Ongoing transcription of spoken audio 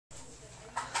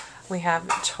We have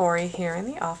Tori here in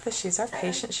the office. She's our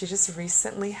patient. She just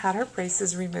recently had her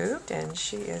braces removed, and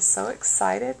she is so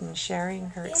excited and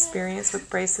sharing her experience with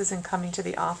braces and coming to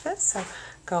the office. So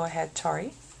go ahead,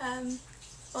 Tori.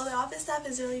 Well, the office staff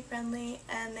is really friendly,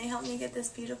 and they helped me get this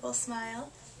beautiful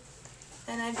smile.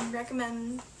 And I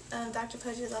recommend Dr.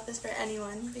 Pudge's office for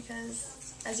anyone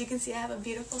because, as you can see, I have a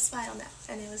beautiful smile now,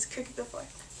 and it was crooked before.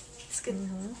 It's good.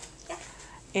 Yeah.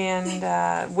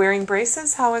 And wearing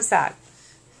braces, how was that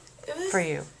for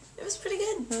you? It was pretty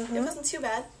good. It wasn't too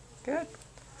bad. Good.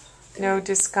 No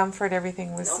discomfort,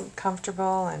 everything was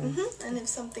comfortable. And and if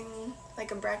something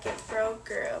like a bracket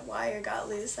broke or a wire got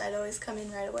loose, I'd always come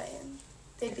in right away, and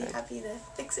they'd be happy to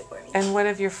fix it for me. And what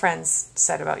have your friends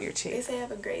said about your teeth? They say I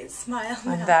have a great smile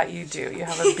now. And that you do. You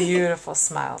have a beautiful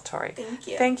smile, Tori. Thank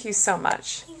you. Thank you so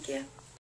much. Thank you.